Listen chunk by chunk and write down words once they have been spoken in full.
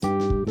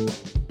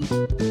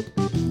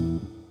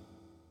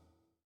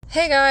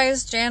Hey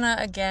guys, Jana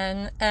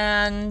again,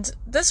 and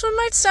this one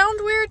might sound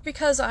weird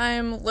because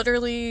I'm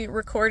literally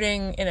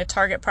recording in a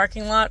Target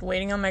parking lot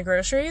waiting on my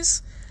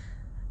groceries,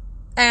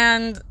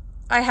 and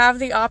I have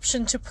the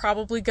option to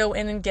probably go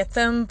in and get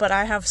them, but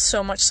I have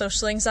so much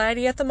social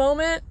anxiety at the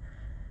moment,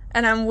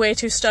 and I'm way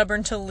too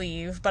stubborn to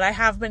leave, but I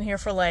have been here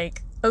for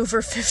like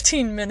over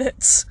 15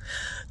 minutes,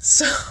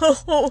 so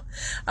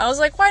I was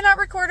like, why not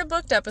record a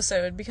booked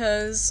episode,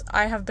 because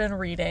I have been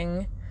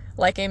reading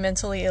like a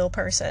mentally ill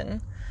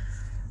person.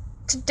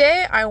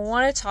 Today, I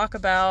want to talk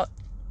about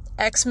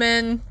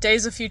X-Men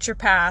Days of Future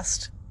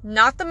Past,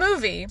 not the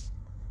movie,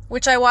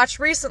 which I watched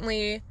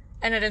recently,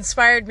 and it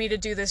inspired me to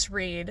do this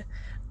read.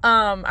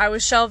 I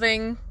was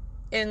shelving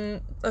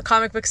in the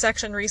comic book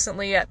section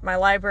recently at my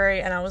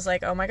library, and I was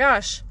like, oh my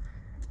gosh,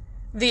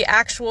 the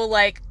actual,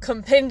 like,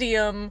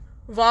 compendium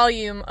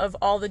volume of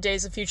all the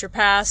Days of Future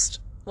Past,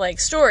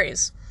 like,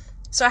 stories.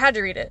 So I had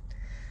to read it.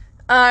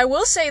 I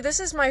will say this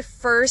is my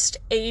first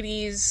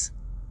 80s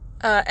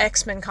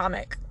X-Men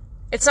comic.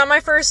 It's not my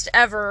first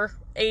ever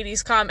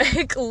 80s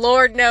comic.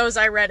 Lord knows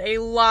I read a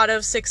lot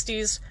of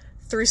 60s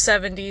through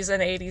 70s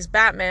and 80s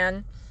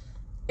Batman.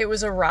 It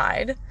was a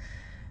ride.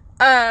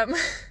 But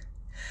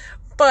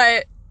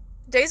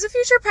Days of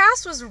Future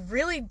Past was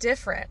really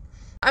different.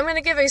 I'm going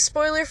to give a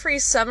spoiler-free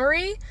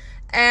summary,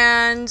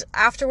 and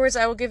afterwards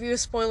I will give you a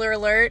spoiler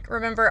alert.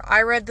 Remember,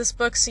 I read this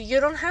book, so you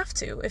don't have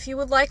to. If you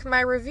would like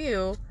my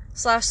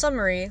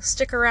review/summary,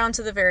 stick around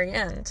to the very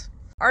end.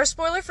 Our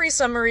spoiler-free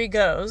summary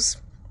goes...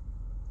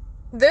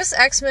 This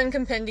X-Men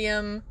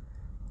compendium's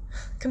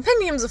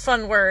a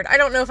fun word. I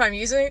don't know if I'm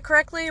using it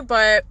correctly,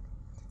 but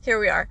here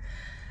we are.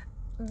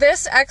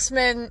 This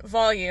X-Men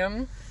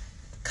volume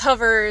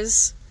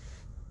covers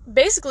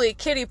basically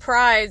Kitty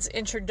Pryde's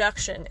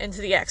introduction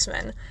into the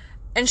X-Men,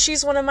 and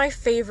she's one of my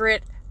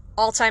favorite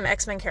all-time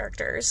X-Men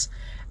characters.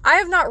 I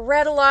have not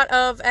read a lot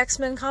of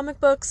X-Men comic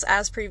books,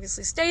 as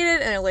previously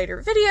stated in a later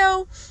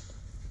video,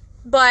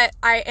 but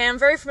I am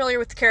very familiar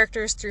with the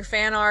characters through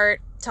fan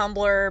art,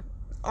 Tumblr,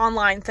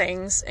 online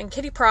things, and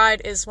Kitty Pryde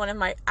is one of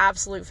my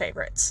absolute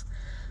favorites.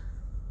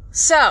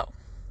 So,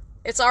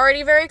 it's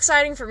already very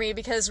exciting for me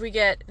because we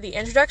get the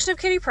introduction of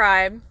Kitty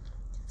Pryde,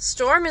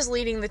 Storm is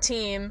leading the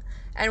team,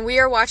 and we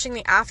are watching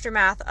the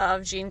aftermath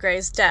of Jean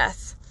Grey's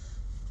death.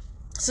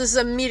 So this is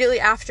immediately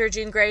after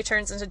Jean Grey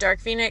turns into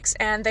Dark Phoenix,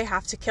 and they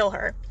have to kill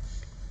her.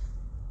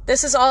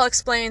 This is all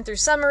explained through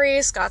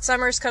summary. Scott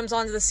Summers comes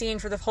onto the scene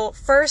for the whole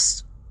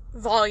first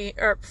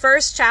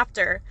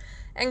chapter,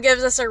 and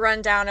gives us a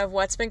rundown of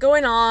what's been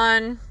going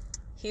on.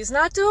 He's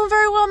not doing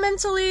very well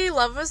mentally,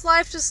 love of his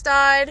life just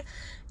died,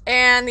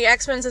 and the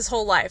X-Men's his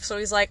whole life. So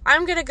he's like,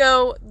 I'm gonna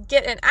go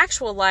get an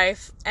actual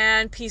life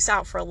and peace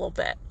out for a little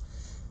bit.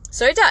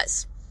 So he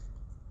does.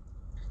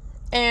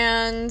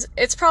 And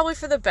it's probably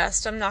for the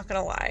best, I'm not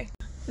gonna lie.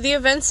 The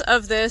events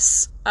of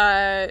this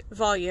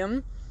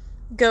volume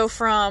go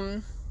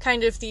from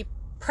kind of the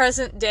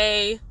present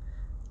day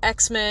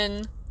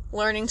X-Men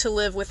learning to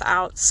live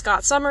without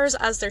Scott Summers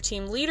as their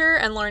team leader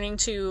and learning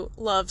to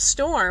love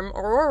Storm,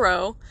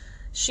 Ororo.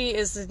 She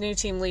is the new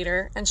team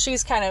leader, and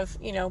she's kind of,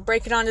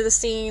 breaking onto the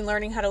scene,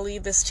 learning how to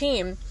lead this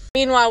team.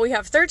 Meanwhile, we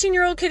have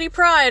 13-year-old Kitty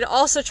Pryde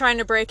also trying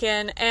to break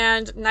in,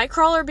 and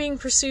Nightcrawler being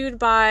pursued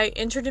by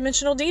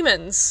interdimensional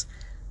demons.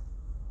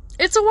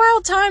 It's a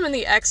wild time in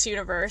the X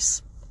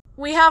universe.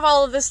 We have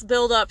all of this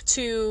build up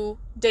to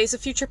Days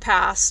of Future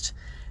Past,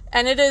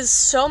 and it is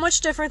so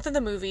much different than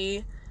the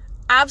movie.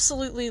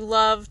 Absolutely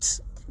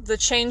loved the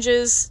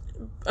changes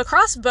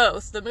across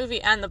both the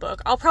movie and the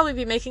book. I'll probably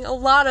be making a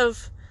lot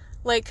of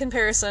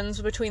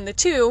comparisons between the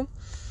two,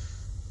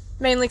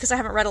 mainly because I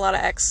haven't read a lot of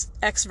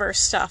X-verse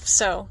stuff,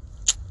 so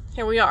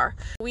here we are.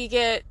 We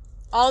get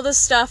all this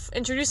stuff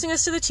introducing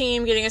us to the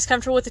team, getting us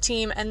comfortable with the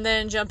team, and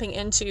then jumping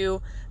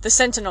into the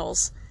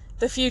Sentinels,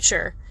 the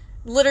future.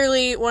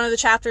 Literally, one of the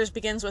chapters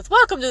begins with,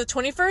 welcome to the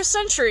 21st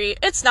century,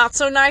 it's not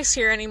so nice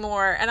here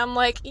anymore, and I'm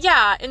like,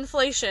 yeah,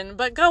 inflation,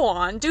 but go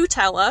on, do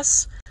tell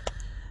us.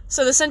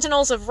 So the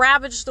Sentinels have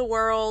ravaged the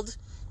world,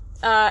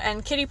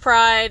 and Kitty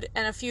Pryde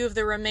and a few of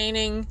the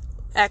remaining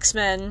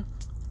X-Men,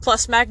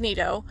 plus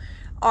Magneto,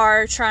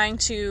 are trying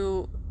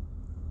to,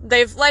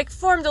 they've,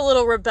 formed a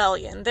little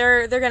rebellion.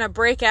 They're gonna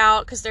break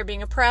out because they're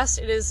being oppressed.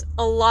 It is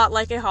a lot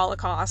like a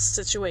Holocaust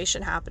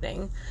situation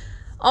happening.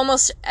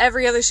 Almost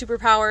every other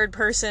superpowered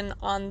person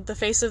on the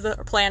face of the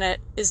planet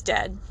is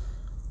dead.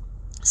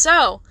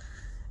 So,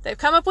 they've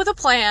come up with a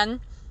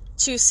plan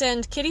to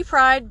send Kitty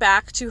Pryde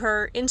back into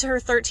her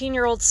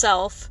 13-year-old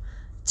self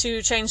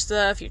to change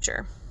the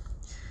future.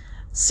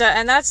 So,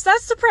 and that's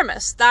the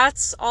premise.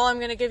 That's all I'm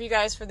going to give you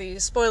guys for the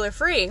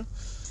spoiler-free.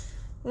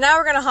 Now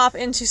we're going to hop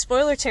into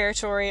spoiler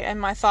territory and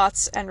my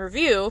thoughts and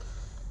review.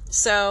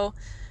 So,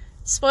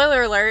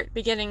 spoiler alert,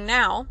 beginning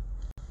now.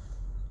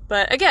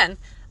 But again,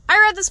 I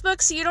read this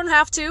book, so you don't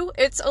have to.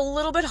 It's a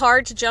little bit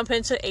hard to jump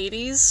into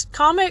 80s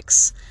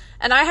comics,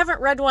 and I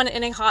haven't read one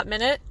in a hot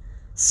minute,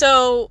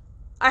 so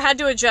I had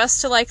to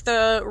adjust to,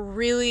 the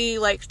really,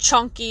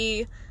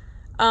 chunky,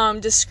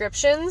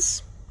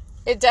 descriptions.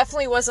 It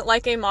definitely wasn't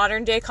like a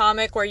modern day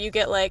comic where you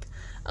get like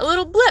a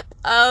little blip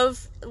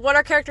of what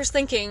our character's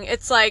thinking.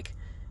 It's like,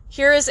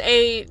 here is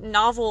a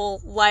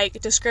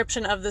novel-like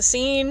description of the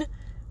scene,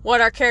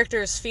 what our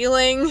character is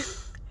feeling,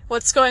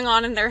 what's going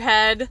on in their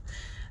head.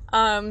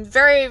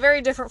 Very,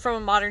 very different from a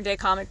modern day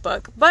comic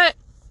book, but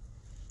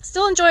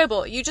still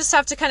enjoyable. You just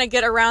have to kind of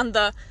get around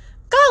the,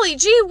 golly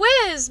gee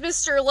whiz,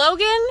 Mr.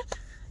 Logan,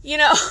 you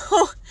know,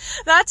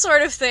 that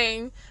sort of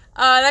thing.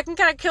 That can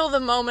kind of kill the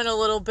moment a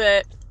little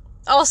bit.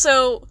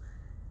 Also,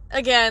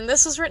 again,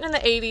 this was written in the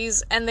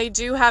 80s, and they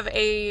do have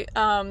a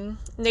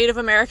Native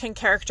American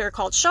character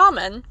called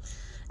Shaman,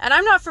 and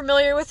I'm not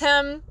familiar with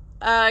him.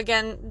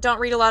 Again, don't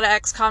read a lot of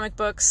X comic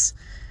books,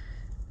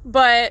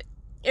 but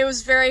it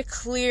was very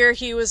clear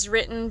he was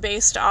written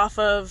based off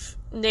of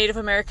Native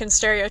American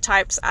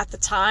stereotypes at the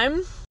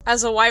time.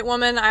 As a white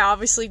woman, I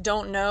obviously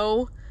don't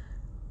know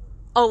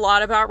a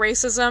lot about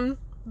racism,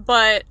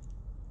 but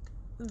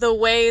the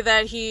way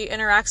that he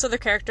interacts with the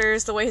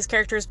characters, the way his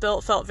character is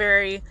built, felt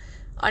very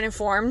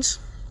uninformed.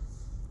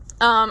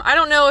 I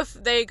don't know if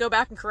they go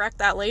back and correct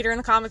that later in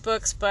the comic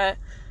books, but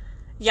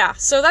yeah,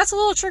 so that's a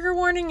little trigger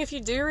warning if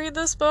you do read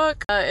this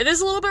book. It is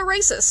a little bit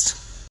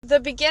racist. The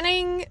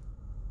beginning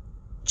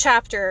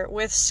chapter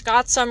with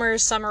Scott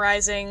Summers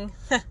summarizing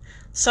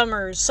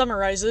Summers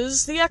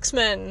summarizes the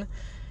X-Men.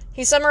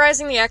 He's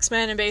summarizing the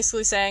X-Men and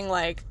basically saying,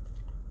 like,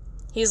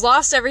 he's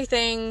lost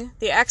everything,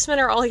 the X-Men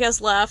are all he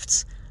has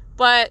left,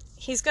 but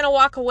he's gonna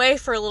walk away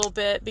for a little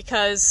bit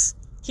because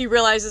he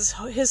realizes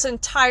his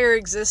entire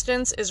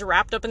existence is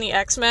wrapped up in the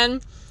X-Men,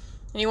 and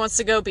he wants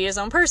to go be his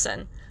own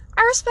person.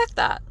 I respect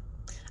that.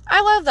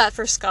 I love that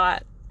for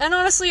Scott, and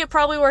honestly, it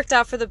probably worked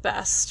out for the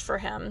best for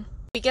him.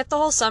 We get the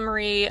whole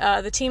summary.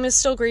 The team is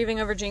still grieving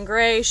over Jean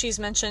Grey. She's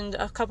mentioned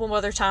a couple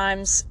other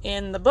times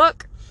in the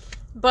book,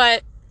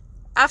 but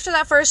after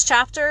that first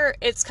chapter,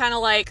 it's kind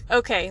of like,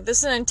 okay, this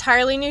is an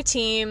entirely new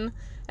team,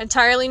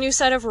 entirely new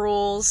set of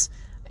rules,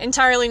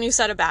 entirely new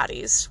set of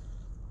baddies.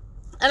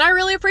 And I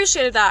really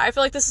appreciated that. I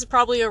feel like this is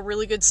probably a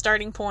really good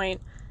starting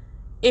point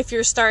if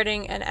you're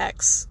starting an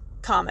X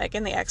comic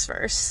in the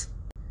X-verse.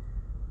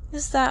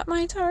 Is that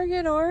my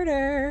target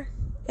order?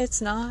 It's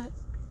not.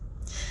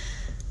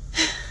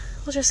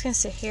 We're just gonna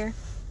sit here,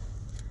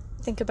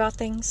 think about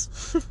things.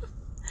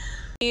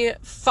 The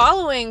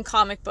following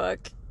comic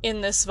book in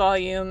this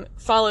volume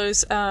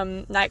follows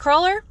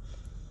Nightcrawler,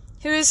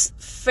 who is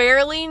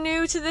fairly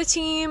new to the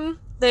team.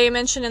 They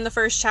mention in the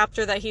first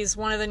chapter that he's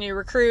one of the new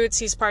recruits,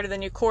 he's part of the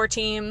new core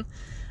team,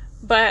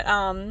 but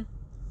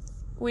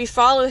we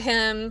follow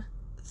him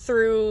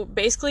through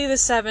basically the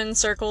 7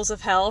 circles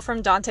of hell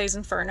from Dante's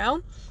Inferno,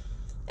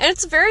 and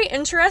it's very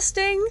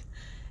interesting.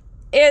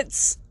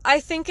 I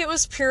think it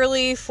was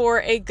purely for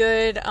a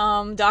good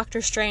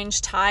Doctor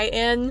Strange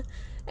tie-in,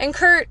 and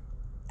Kurt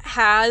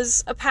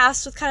has a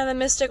past with kind of the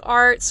mystic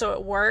art, so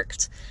it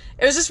worked.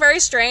 It was just very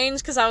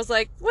strange, because I was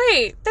like,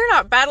 wait, they're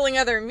not battling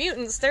other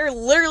mutants, they're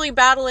literally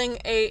battling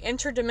a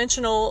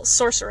interdimensional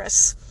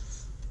sorceress.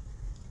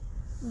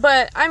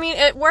 But, I mean,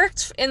 it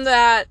worked in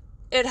that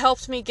it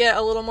helped me get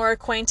a little more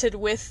acquainted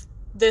with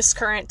this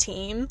current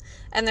team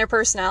and their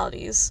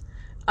personalities.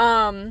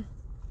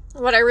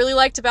 What I really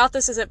liked about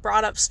this is it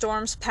brought up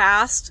Storm's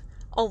past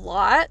a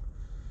lot.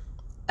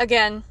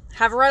 Again,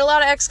 haven't read a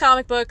lot of X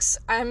comic books.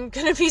 I'm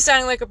gonna be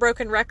sounding like a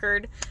broken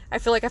record. I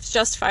feel like I have to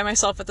justify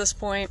myself at this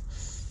point.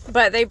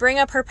 But they bring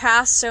up her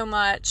past so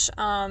much,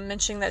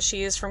 mentioning that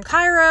she is from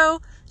Cairo,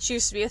 she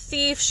used to be a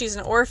thief, she's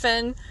an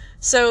orphan.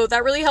 So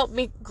that really helped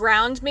me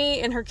ground me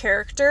in her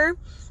character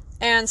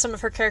and some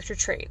of her character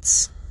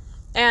traits.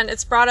 And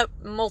it's brought up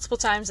multiple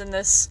times in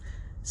this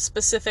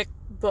specific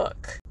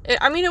book. It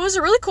was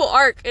a really cool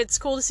arc. It's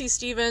cool to see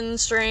Stephen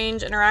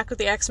Strange interact with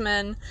the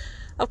X-Men.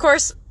 Of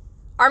course,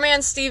 our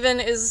man Stephen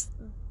is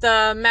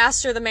the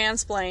master of the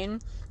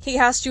mansplain. He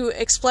has to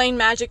explain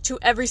magic to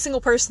every single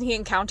person he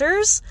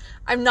encounters.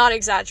 I'm not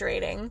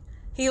exaggerating.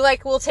 He,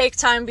 will take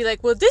time and be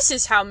like, well, this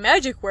is how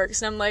magic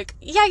works. And I'm like,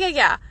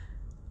 yeah.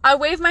 I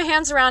wave my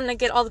hands around and I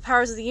get all the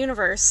powers of the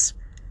universe.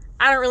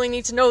 I don't really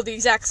need to know the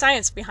exact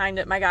science behind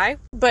it, my guy.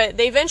 But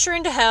they venture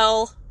into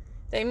hell.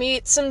 They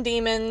meet some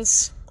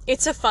demons.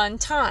 It's a fun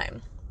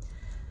time.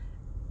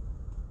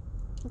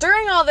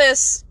 During all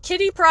this,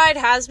 Kitty Pryde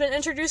has been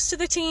introduced to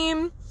the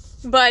team,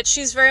 but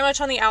she's very much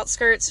on the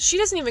outskirts. She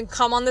doesn't even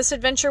come on this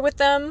adventure with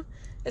them.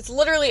 It's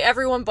literally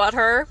everyone but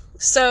her.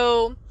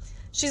 So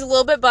she's a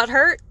little bit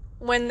butthurt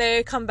when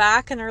they come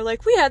back and are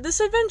like, we had this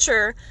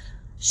adventure.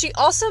 She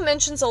also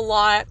mentions a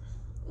lot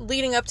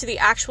leading up to the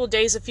actual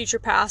Days of Future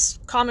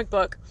Past comic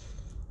book.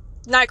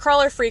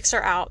 Nightcrawler freaks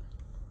her out.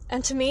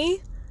 And to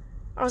me,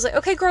 I was like,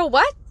 okay, girl,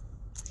 what?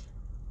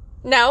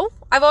 No,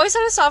 I've always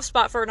had a soft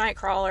spot for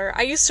Nightcrawler.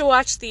 I used to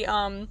watch the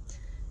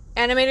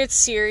animated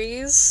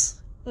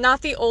series,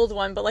 not the old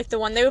one, but the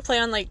one they would play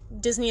on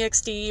Disney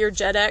XD or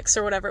Jetix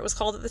or whatever it was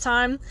called at the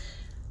time.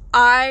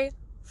 I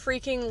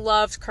freaking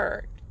loved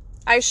Kurt.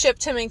 I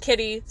shipped him and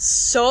Kitty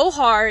so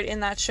hard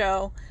in that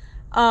show.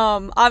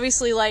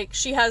 Obviously,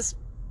 she has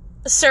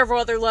several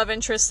other love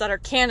interests that are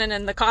canon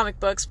in the comic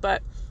books,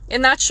 but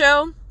in that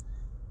show,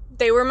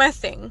 They were my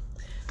thing.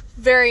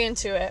 Very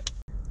into it.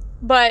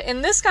 But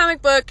in this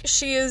comic book,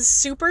 she is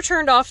super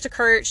turned off to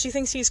Kurt. She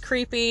thinks he's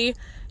creepy.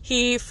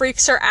 He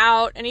freaks her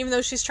out. And even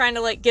though she's trying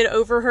to, like, get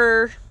over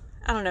her,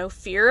 I don't know,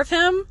 fear of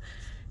him,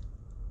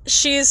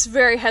 she's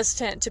very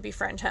hesitant to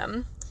befriend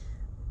him.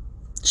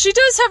 She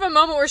does have a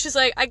moment where she's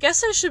like, I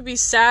guess I should be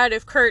sad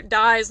if Kurt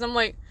dies. And I'm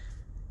like,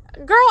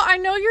 girl, I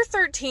know you're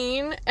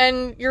 13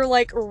 and you're,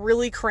 like,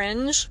 really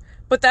cringe,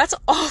 but that's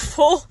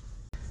awful.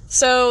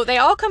 So they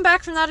all come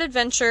back from that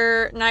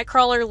adventure.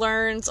 Nightcrawler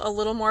learns a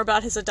little more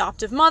about his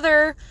adoptive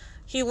mother.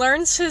 He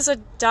learns his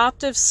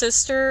adoptive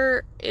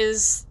sister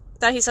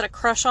that he's had a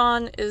crush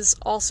on is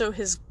also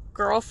his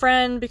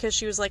girlfriend because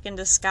she was, like, in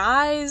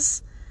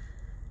disguise.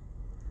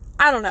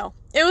 I don't know.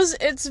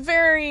 It's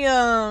very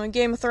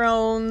Game of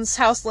Thrones,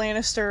 House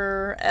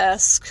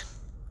Lannister-esque.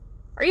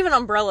 Or even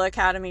Umbrella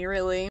Academy,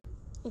 really.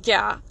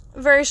 Yeah,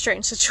 very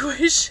strange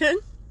situation.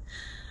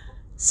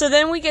 So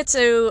then we get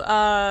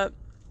to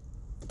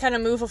kind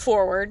of move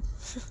forward,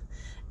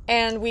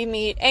 and we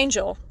meet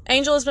Angel.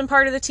 Angel has been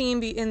part of the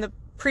team in the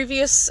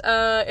previous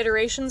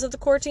iterations of the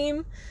core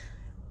team,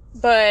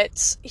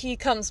 but he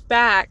comes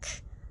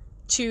back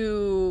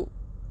to,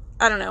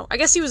 I don't know, I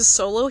guess he was a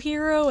solo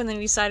hero and then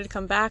he decided to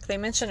come back. They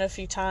mention it a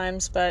few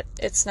times, but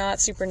it's not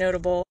super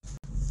notable.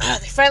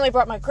 They finally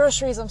brought my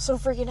groceries. I'm so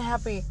freaking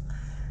happy.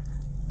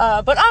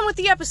 But on with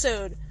the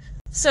episode.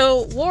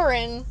 So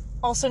Warren,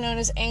 also known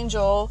as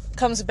Angel,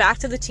 comes back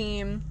to the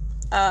team.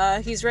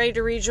 He's ready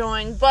to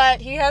rejoin,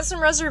 but he has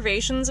some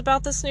reservations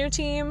about this new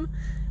team.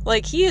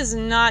 Like, he is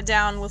not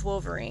down with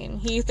Wolverine.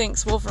 He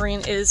thinks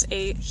Wolverine is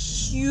a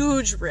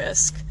huge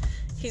risk.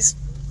 He's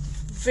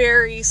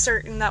very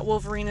certain that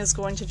Wolverine is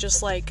going to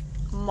just, like,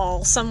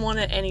 maul someone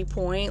at any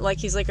point. Like,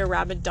 he's like a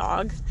rabid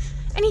dog.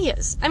 And he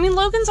is. I mean,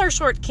 Logan's our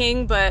short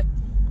king, but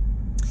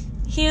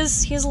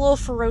he's a little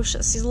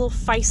ferocious. He's a little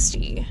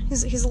feisty.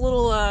 He's a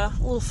little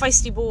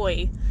feisty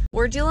boy.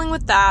 We're dealing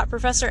with that.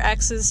 Professor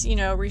X is,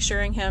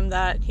 reassuring him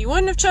that he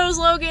wouldn't have chose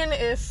Logan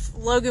if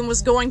Logan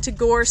was going to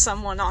gore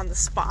someone on the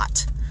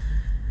spot.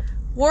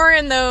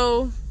 Warren,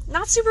 though,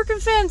 not super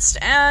convinced,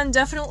 and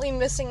definitely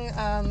missing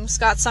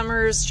Scott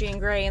Summers, Jean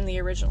Grey, and the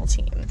original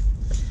team.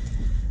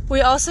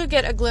 We also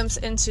get a glimpse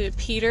into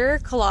Peter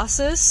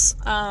Colossus.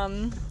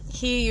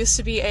 He used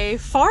to be a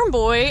farm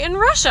boy in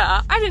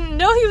Russia. I didn't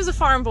know he was a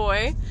farm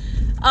boy.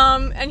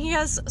 And he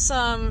has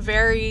some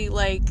very,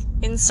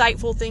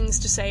 insightful things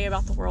to say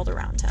about the world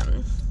around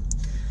him.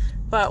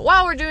 But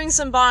while we're doing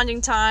some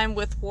bonding time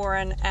with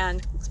Warren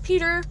and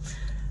Peter,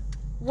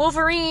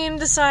 Wolverine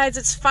decides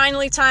it's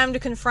finally time to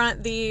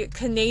confront the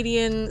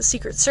Canadian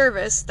Secret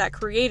Service that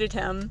created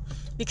him,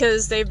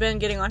 because they've been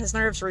getting on his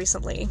nerves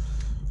recently.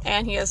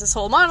 And he has this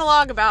whole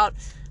monologue about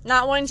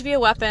not wanting to be a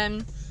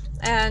weapon,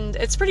 and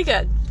it's pretty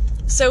good.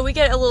 So we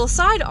get a little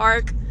side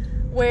arc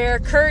where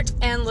Kurt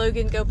and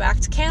Logan go back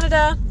to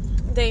Canada.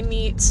 They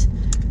meet,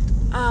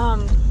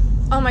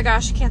 oh my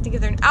gosh, I can't think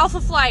of their name. Alpha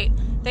Flight.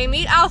 They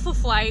meet Alpha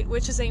Flight,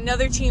 which is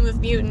another team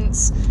of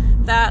mutants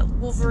that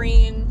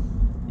Wolverine,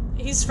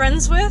 he's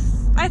friends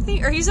with, I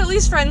think, or he's at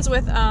least friends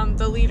with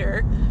the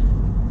leader.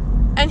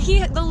 And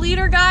the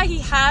leader guy, he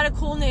had a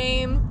cool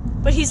name,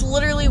 but he's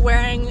literally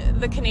wearing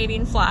the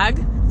Canadian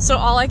flag. So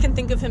all I can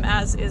think of him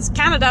as is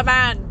Canada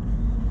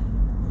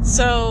Man.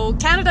 So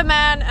Canada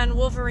Man and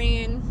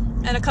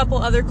Wolverine and a couple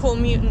other cool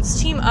mutants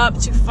team up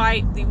to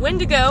fight the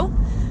Wendigo,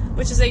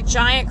 which is a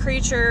giant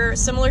creature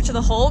similar to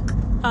the Hulk,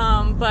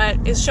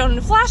 but is shown in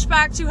a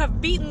flashback to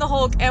have beaten the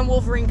Hulk and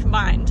Wolverine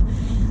combined.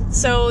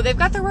 So they've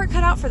got their work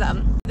cut out for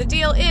them. The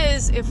deal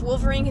is, if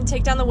Wolverine can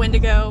take down the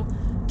Wendigo,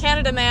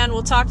 Canada Man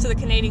will talk to the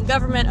Canadian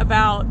government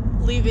about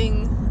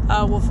leaving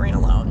Wolverine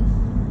alone.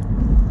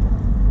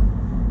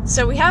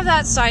 So we have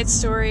that side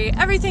story.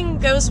 Everything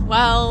goes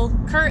well.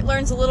 Kurt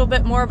learns a little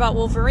bit more about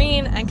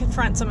Wolverine and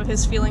confronts some of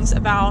his feelings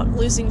about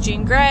losing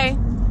Jean Grey.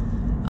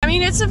 I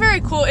mean, it's a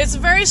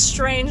very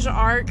strange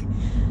arc,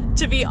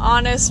 to be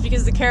honest,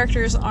 because the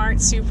characters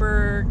aren't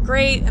super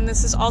great, and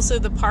this is also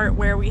the part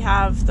where we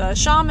have the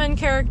shaman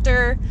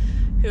character,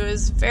 who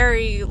is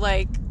very,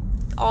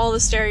 all the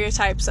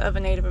stereotypes of a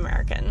Native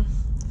American.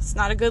 It's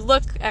not a good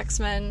look,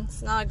 X-Men.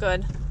 It's not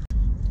good.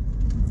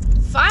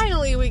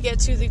 Finally, we get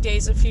to the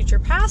Days of Future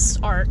Past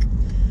arc.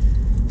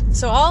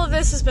 So all of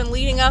this has been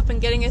leading up and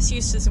getting us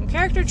used to some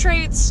character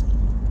traits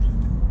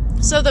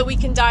so that we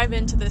can dive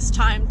into this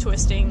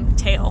time-twisting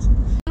tale.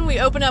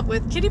 We open up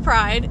with Kitty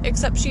Pryde,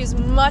 except she's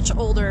much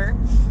older.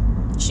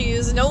 She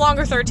is no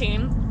longer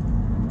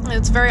 13.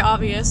 It's very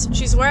obvious.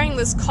 She's wearing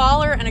this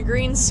collar and a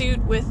green suit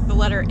with the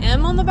letter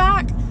M on the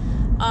back.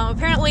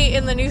 Apparently,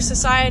 in the new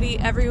society,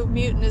 every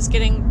mutant is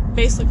getting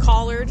basically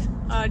collared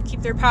to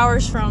keep their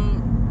powers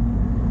from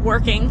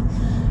working,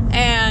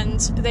 and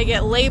they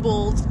get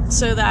labeled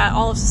so that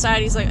all of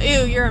society's like,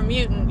 ew, you're a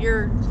mutant,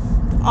 you're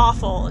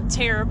awful and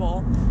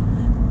terrible.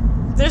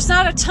 There's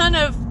not a ton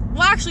of,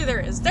 well, actually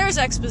there's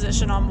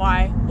exposition on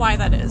why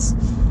that is,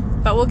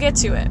 but we'll get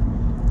to it.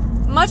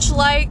 Much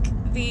like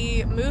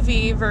the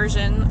movie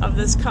version of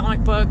this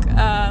comic book,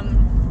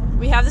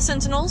 we have the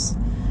Sentinels.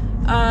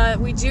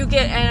 We do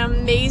get an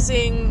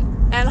amazing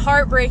and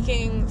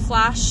heartbreaking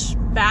flash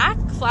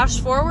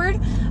forward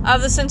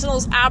of the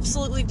Sentinels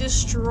absolutely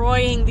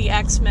destroying the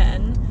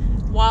X-Men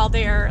while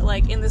they're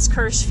like in this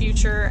cursed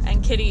future,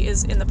 and Kitty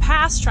is in the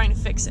past trying to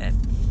fix it.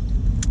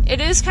 It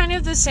is kind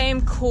of the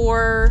same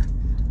core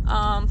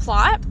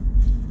plot.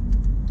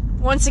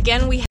 Once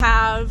again, we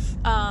have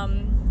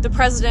the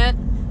president,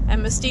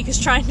 and Mystique is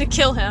trying to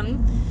kill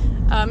him.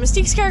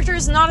 Mystique's character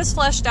is not as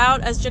fleshed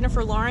out as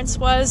Jennifer Lawrence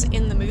was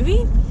in the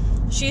movie.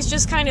 She's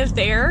just kind of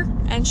there,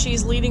 and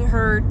she's leading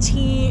her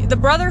team, the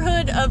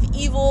Brotherhood of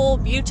Evil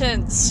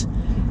Mutants.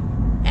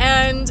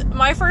 And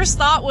my first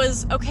thought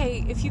was,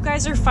 okay, if you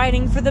guys are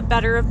fighting for the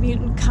better of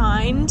mutant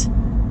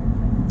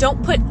kind,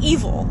 don't put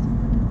evil.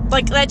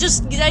 Like, that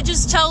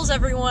just tells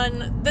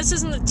everyone, this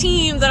isn't the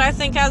team that I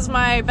think has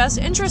my best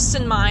interests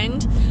in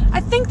mind. I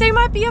think they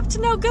might be up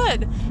to no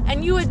good.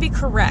 And you would be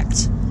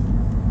correct.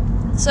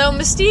 So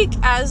Mystique,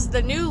 as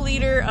the new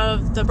leader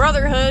of the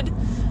Brotherhood,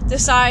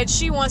 decides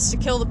she wants to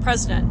kill the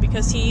president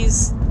because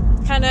he's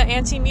kind of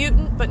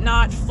anti-mutant, but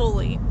not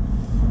fully.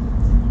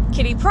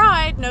 Kitty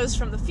Pryde knows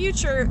from the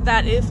future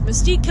that if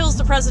Mystique kills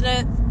the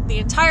president, the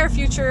entire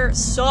future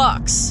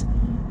sucks.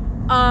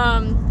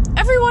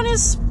 Everyone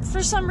is,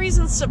 for some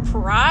reason,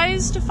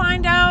 surprised to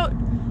find out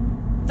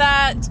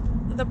that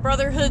the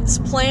Brotherhood's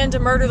plan to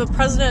murder the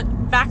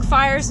president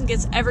backfires and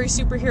gets every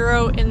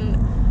superhero in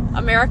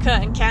America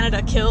and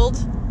Canada killed.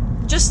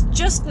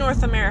 Just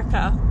North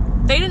America.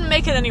 They didn't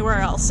make it anywhere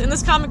else. In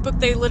this comic book,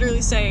 they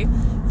literally say,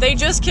 they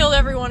just killed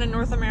everyone in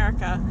North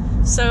America.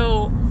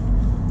 So,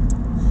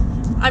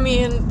 I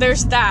mean,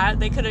 there's that.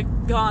 They could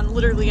have gone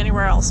literally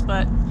anywhere else,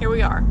 but here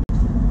we are.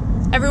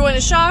 Everyone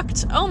is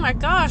shocked. Oh my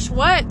gosh,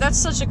 what? That's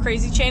such a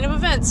crazy chain of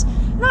events.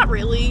 Not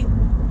really.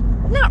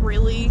 Not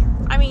really.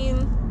 I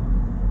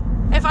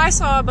mean, if I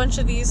saw a bunch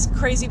of these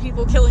crazy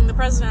people killing the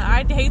president,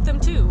 I'd hate them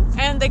too.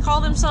 And they call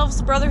themselves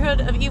the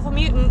Brotherhood of Evil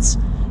Mutants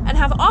and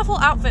have awful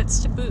outfits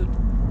to boot.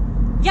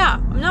 Yeah,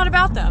 I'm not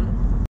about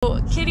them. So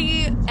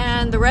Kitty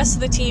and the rest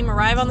of the team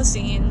arrive on the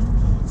scene.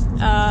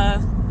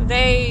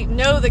 They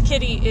know that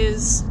Kitty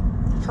is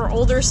her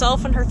older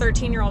self in her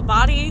 13-year-old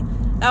body.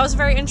 That was a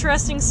very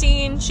interesting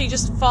scene. She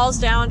just falls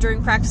down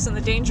during practice in the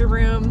danger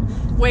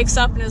room, wakes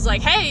up and is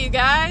like, hey, you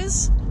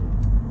guys,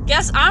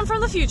 guess I'm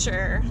from the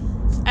future.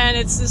 And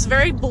it's this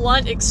very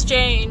blunt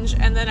exchange,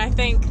 and then I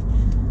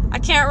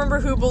can't remember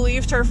who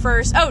believed her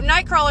first. Oh,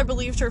 Nightcrawler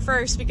believed her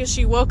first because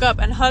she woke up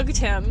and hugged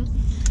him.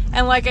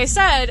 And like I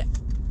said,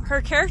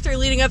 her character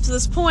leading up to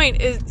this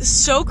point is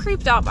so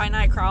creeped out by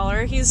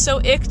Nightcrawler. He's so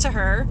ick to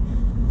her.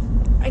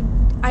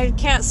 I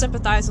can't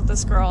sympathize with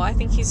this girl. I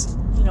think he's,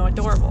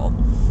 adorable.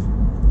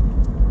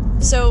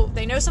 So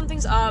they know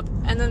something's up,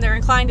 and then they're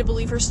inclined to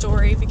believe her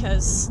story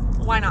because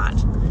why not?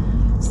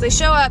 So they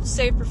show up to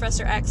save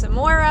Professor X and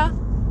Moira,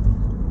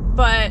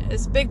 but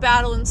this big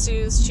battle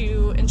ensues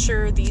to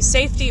ensure the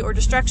safety or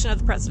destruction of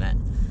the president.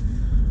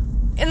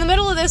 In the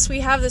middle of this,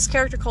 we have this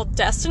character called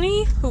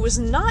Destiny, who was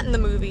not in the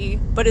movie,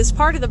 but is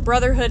part of the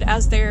Brotherhood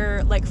as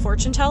their,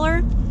 fortune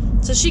teller.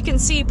 So she can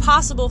see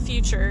possible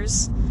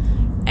futures,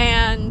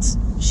 and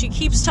she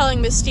keeps telling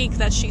Mystique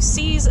that she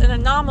sees an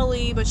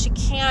anomaly, but she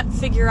can't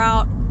figure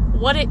out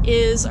what it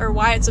is or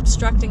why it's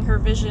obstructing her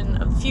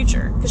vision of the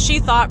future. Because she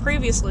thought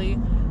previously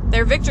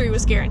their victory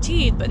was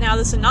guaranteed, but now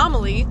this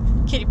anomaly,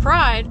 Kitty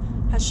Pryde,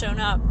 has shown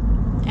up,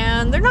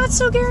 and they're not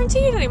so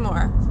guaranteed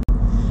anymore.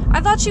 I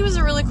thought she was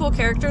a really cool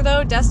character,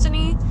 though,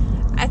 Destiny.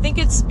 I think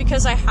it's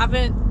because I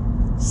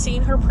haven't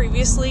seen her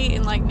previously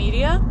in,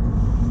 media.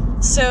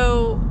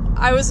 So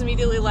I was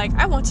immediately like,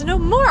 I want to know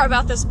more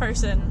about this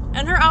person.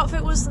 And her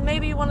outfit was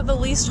maybe one of the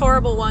least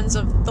horrible ones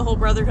of the whole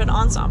Brotherhood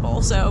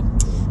ensemble. So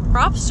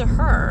props to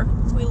her.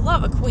 We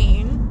love a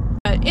queen.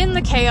 In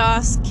the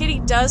chaos, Kitty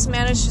does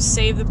manage to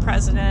save the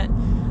president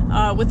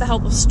with the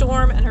help of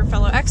Storm and her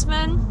fellow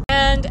X-Men.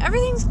 And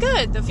everything's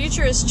good. The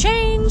future has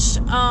changed,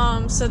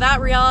 so that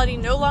reality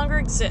no longer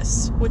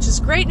exists, which is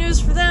great news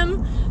for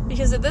them,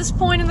 because at this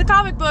point in the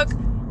comic book,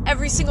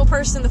 every single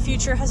person in the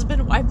future has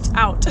been wiped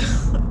out.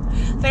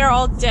 They are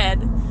all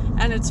dead,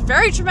 and it's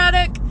very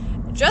traumatic,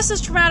 just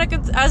as traumatic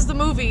as the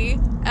movie.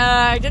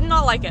 I did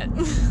not like it.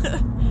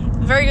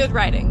 Very good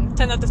writing,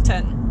 10 out of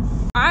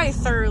 10. I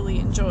thoroughly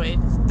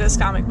enjoyed this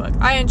comic book.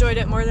 I enjoyed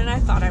it more than I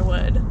thought I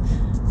would.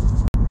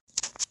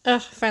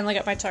 Finally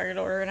got my Target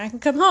order and I can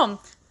come home.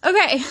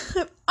 Okay,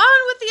 on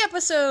with the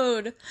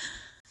episode!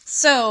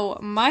 So,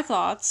 my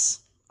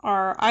thoughts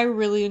are I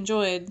really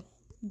enjoyed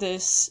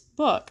this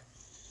book.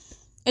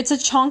 It's a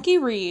chunky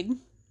read,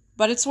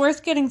 but it's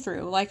worth getting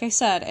through. Like I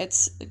said,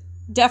 it's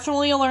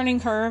definitely a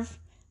learning curve,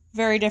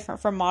 very different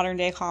from modern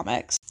day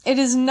comics. It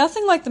is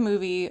nothing like the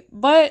movie,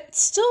 but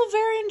still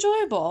very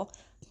enjoyable.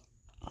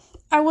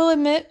 I will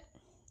admit,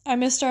 I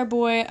missed our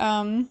boy,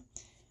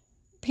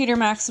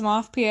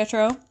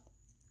 Pietro.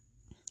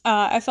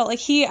 I felt like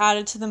he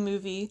added to the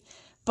movie,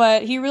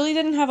 but he really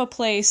didn't have a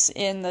place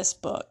in this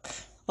book.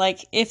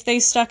 If they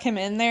stuck him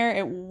in there,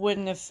 it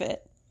wouldn't have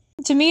fit.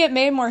 To me, it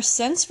made more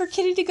sense for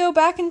Kitty to go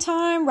back in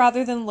time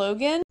rather than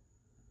Logan.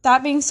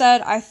 That being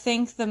said, I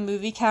think the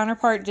movie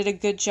counterpart did a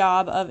good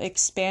job of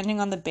expanding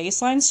on the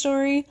baseline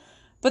story,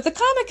 but the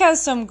comic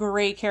has some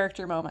great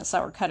character moments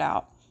that were cut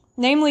out.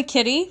 Namely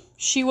Kitty.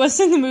 She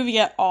wasn't in the movie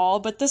at all,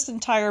 but this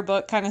entire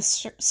book kind of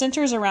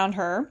centers around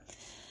her.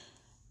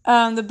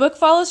 The book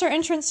follows her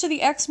entrance to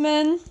the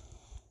X-Men,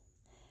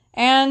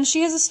 and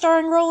she has a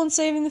starring role in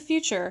saving the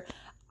future.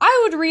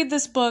 I would read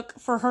this book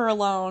for her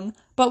alone,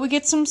 but we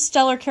get some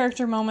stellar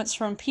character moments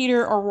from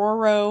Peter,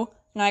 Aurora,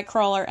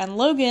 Nightcrawler, and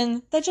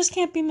Logan that just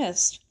can't be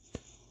missed.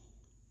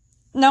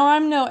 Now,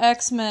 I'm no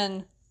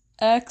X-Men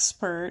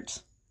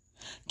expert.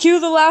 Cue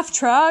the laugh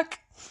track.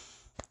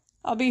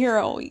 I'll be here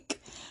all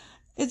week.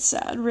 It's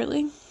sad,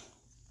 really.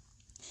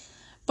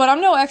 But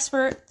I'm no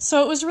expert,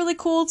 so it was really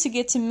cool to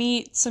get to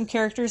meet some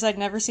characters I'd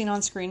never seen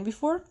on screen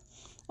before.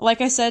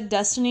 Like I said,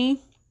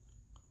 Destiny,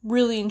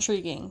 really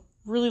intriguing.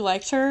 Really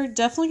liked her.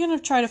 Definitely going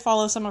to try to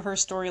follow some of her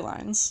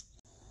storylines.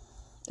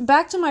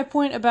 Back to my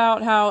point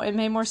about how it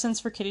made more sense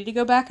for Kitty to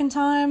go back in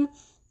time.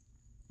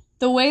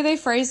 The way they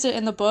phrased it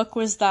in the book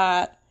was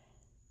that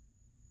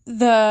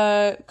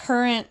the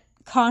current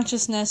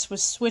consciousness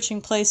was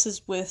switching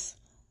places with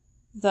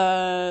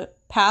the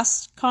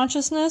past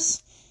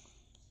consciousness.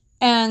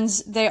 And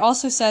they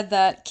also said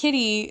that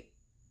Kitty,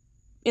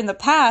 in the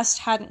past,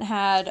 hadn't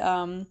had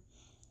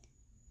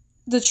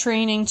the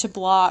training to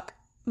block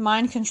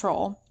mind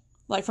control,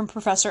 like from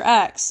Professor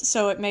X.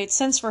 So it made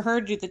sense for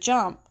her to do the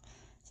jump,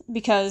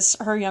 because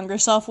her younger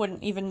self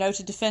wouldn't even know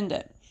to defend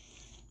it.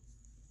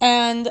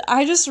 And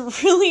I just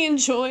really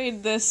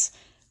enjoyed this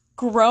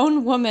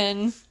grown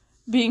woman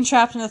being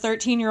trapped in a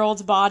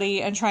 13-year-old's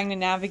body and trying to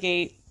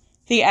navigate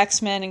the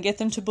X-Men and get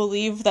them to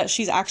believe that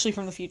she's actually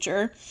from the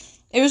future.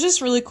 It was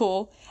just really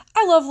cool.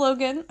 I love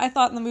Logan. I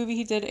thought in the movie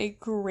he did a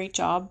great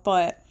job,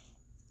 but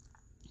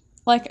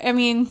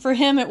for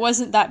him it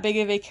wasn't that big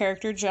of a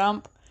character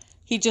jump.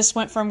 He just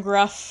went from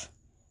gruff,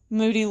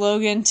 moody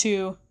Logan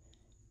to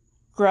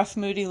gruff,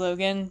 moody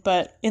Logan,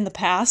 but in the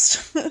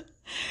past.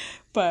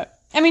 But,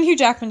 Hugh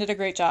Jackman did a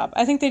great job.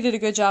 I think they did a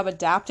good job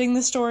adapting the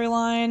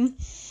storyline.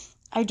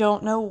 I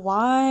don't know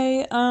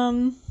why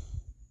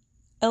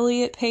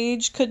Elliot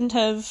Page couldn't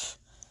have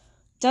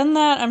done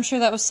that. I'm sure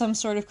that was some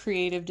sort of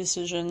creative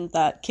decision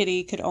that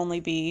Kitty could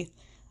only be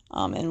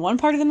in one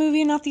part of the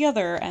movie and not the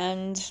other,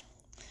 and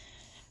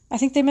I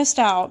think they missed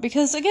out.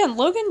 Because, again,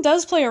 Logan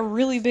does play a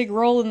really big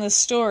role in this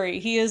story.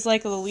 He is, the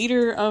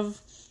leader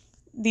of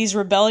these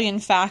rebellion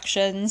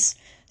factions,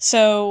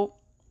 so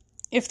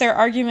if their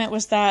argument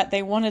was that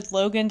they wanted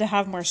Logan to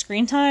have more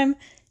screen time,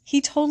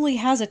 he totally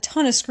has a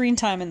ton of screen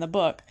time in the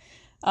book.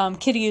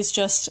 Kitty is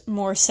just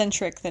more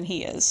centric than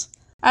he is.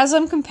 As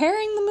I'm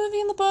comparing the movie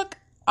and the book,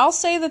 I'll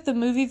say that the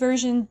movie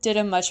version did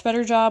a much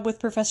better job with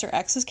Professor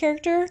X's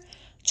character.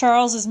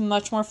 Charles is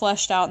much more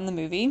fleshed out in the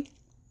movie.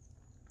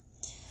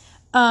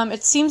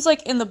 It seems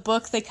like in the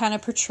book they kind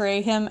of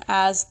portray him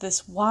as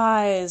this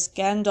wise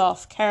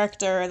Gandalf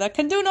character that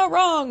can do no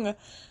wrong.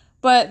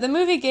 But the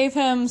movie gave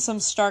him some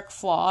stark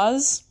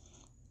flaws,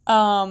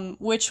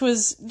 which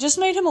was just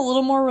made him a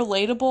little more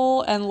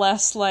relatable and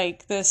less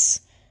like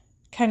this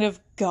kind of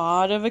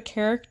god of a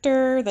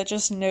character that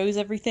just knows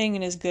everything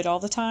and is good all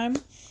the time.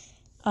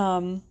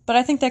 But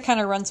I think that kind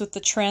of runs with the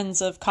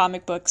trends of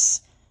comic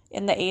books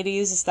in the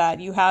 80s, is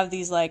that you have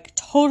these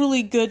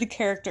totally good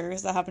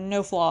characters that have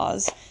no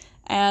flaws,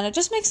 and it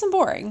just makes them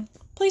boring.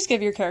 Please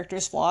give your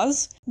characters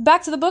flaws.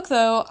 Back to the book,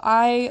 though,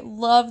 I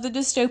love the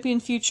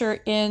dystopian future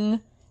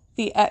in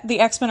the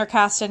X-Men are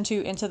cast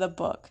into the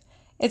book.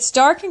 It's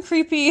dark and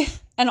creepy,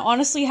 and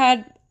honestly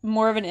had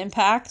more of an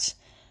impact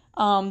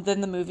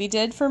than the movie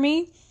did for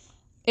me.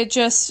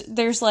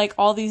 There's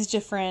all these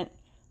different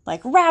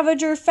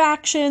Ravager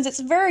factions. It's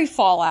very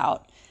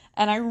Fallout,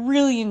 and I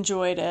really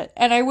enjoyed it.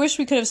 And I wish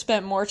we could have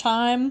spent more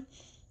time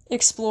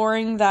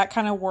exploring that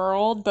kind of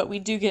world, but we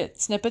do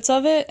get snippets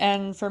of it,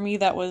 and for me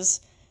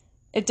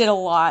it did a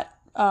lot,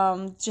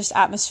 just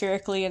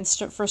atmospherically and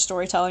for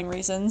storytelling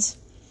reasons.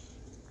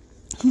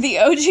 The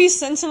OG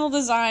Sentinel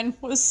design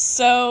was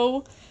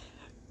so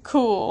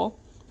cool.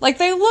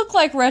 They look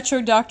like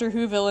retro Doctor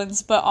Who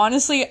villains, but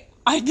honestly,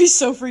 I'd be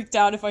so freaked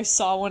out if I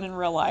saw one in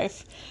real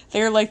life.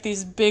 They're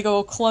these big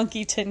old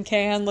clunky tin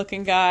can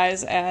looking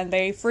guys, and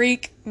they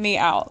freak me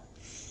out.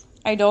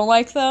 I don't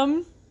like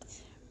them,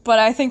 but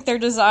I think their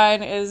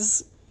design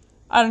is,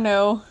 I don't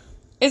know,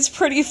 it's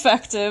pretty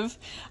effective.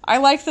 I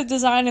like the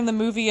design in the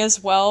movie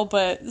as well,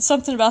 but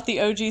something about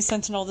the OG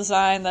Sentinel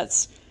design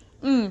that's,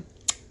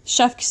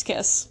 chef's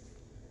kiss.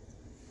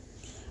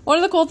 One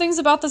of the cool things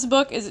about this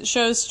book is it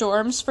shows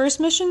Storm's first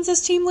missions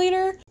as team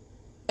leader.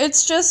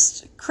 It's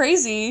just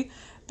crazy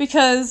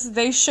because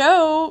they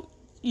show,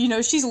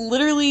 she's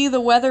literally the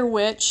weather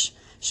witch.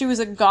 She was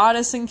a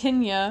goddess in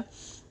Kenya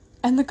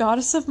and the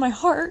goddess of my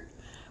heart.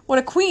 What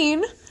a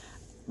queen.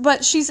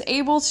 But she's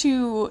able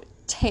to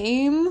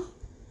tame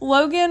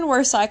Logan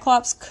where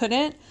Cyclops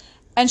couldn't,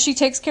 and she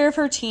takes care of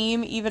her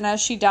team even as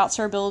she doubts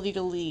her ability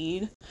to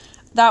lead.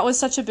 That was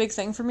such a big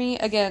thing for me.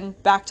 Again,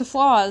 back to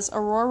flaws.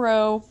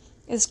 Aurora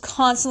is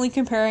constantly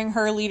comparing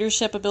her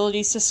leadership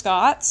abilities to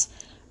Scott's,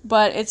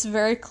 but it's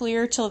very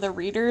clear to the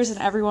readers and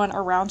everyone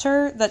around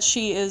her that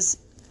she is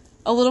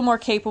a little more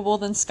capable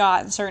than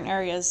Scott in certain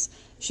areas.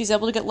 She's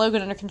able to get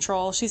Logan under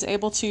control. She's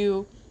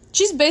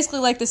basically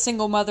like the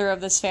single mother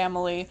of this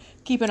family,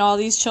 keeping all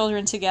these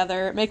children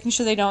together, making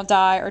sure they don't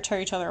die or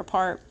tear each other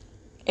apart.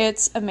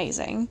 It's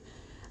amazing.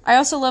 I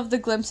also love the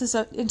glimpses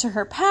into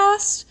her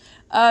past.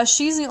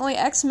 She's the only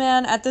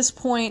X-Man at this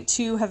point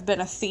to have been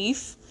a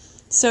thief,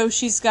 so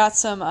she's got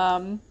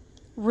some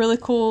really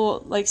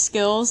cool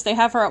skills. They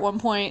have her at one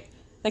point.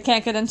 They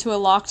can't get into a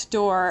locked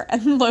door,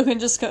 and Logan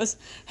just goes,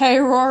 "Hey,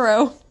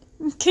 Roro,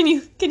 can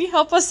you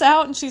help us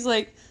out?" And she's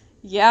like,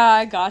 "Yeah,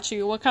 I got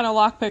you. What kind of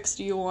lockpicks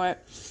do you want?"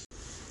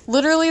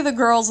 Literally the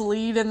girls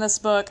lead in this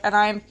book, and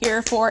I am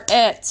here for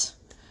it.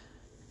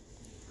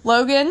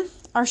 Logan,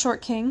 our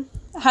short king,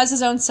 has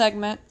his own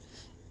segment,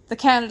 the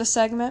Canada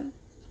segment.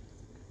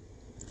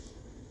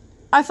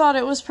 I thought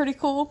it was pretty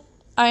cool.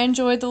 I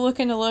enjoyed the look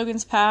into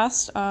Logan's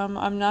past.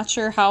 I'm not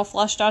sure how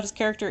fleshed out his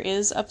character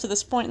is up to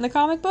this point in the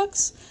comic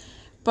books,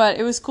 but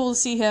it was cool to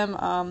see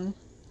him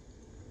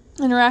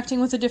interacting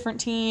with a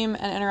different team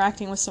and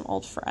interacting with some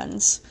old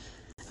friends.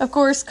 Of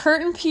course,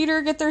 Kurt and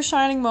Peter get their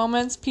shining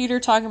moments. Peter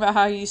talking about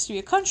how he used to be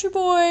a country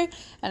boy,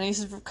 and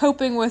he's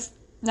coping with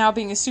now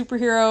being a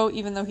superhero,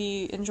 even though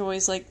he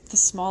enjoys, the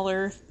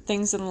smaller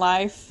things in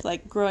life,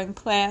 like growing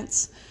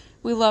plants.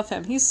 We love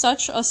him. He's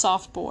such a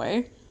soft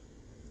boy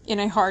in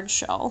a hard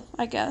shell,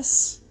 I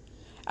guess.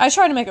 I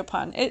tried to make a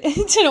pun. It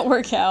didn't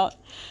work out.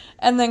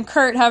 And then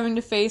Kurt having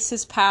to face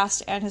his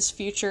past and his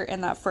future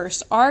in that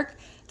first arc.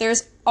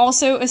 There's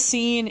also a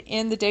scene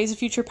in the Days of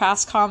Future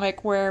Past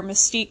comic where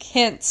Mystique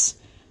hints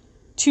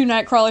to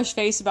Nightcrawler's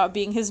face about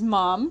being his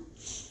mom.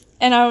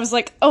 And I was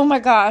like, oh my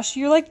gosh,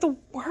 you're the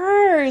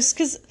worst.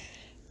 Because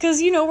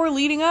we're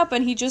leading up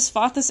and he just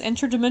fought this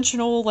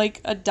interdimensional,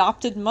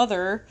 adopted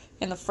mother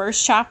in the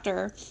first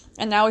chapter.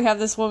 And now we have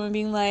this woman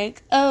being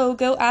like, oh,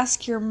 go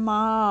ask your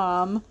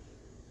mom.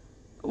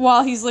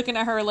 While he's looking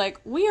at her like,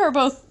 we are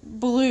both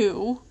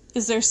blue.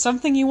 Is there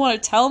something you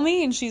want to tell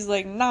me? And she's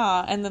like,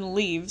 nah, and then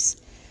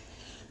leaves.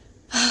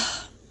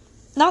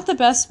 Not the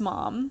best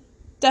mom.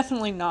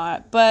 Definitely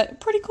not. But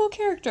pretty cool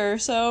character,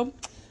 so,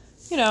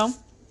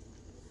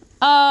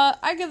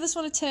 I give this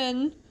one a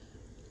 10.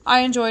 I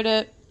enjoyed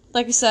it.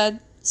 Like I said,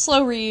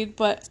 slow read,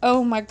 but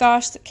oh my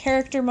gosh, the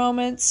character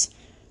moments,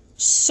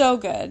 so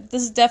good.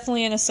 This is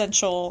definitely an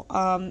essential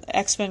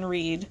X-Men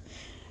read,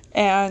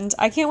 and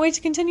I can't wait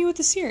to continue with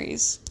the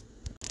series.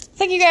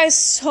 Thank you guys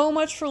so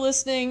much for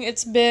listening.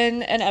 It's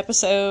been an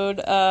episode.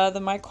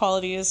 The mic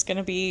quality is going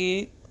to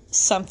be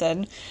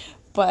something,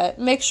 but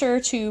make sure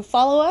to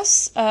follow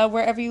us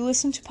wherever you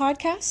listen to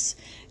podcasts.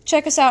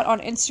 Check us out on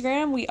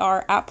Instagram. We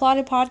are at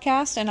Plotted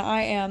Podcast, and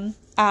I am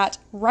at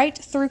Right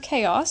Through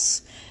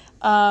Chaos.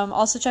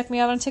 Also check me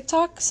out on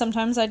TikTok.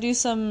 Sometimes I do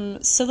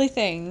some silly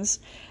things.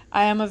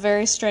 I am a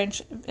very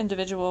strange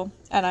individual,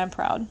 and I'm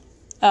proud.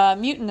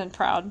 Mutant and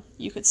proud,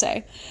 you could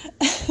say.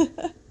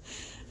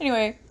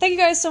 Anyway, thank you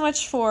guys so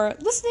much for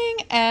listening,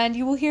 and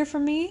you will hear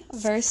from me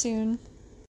very soon.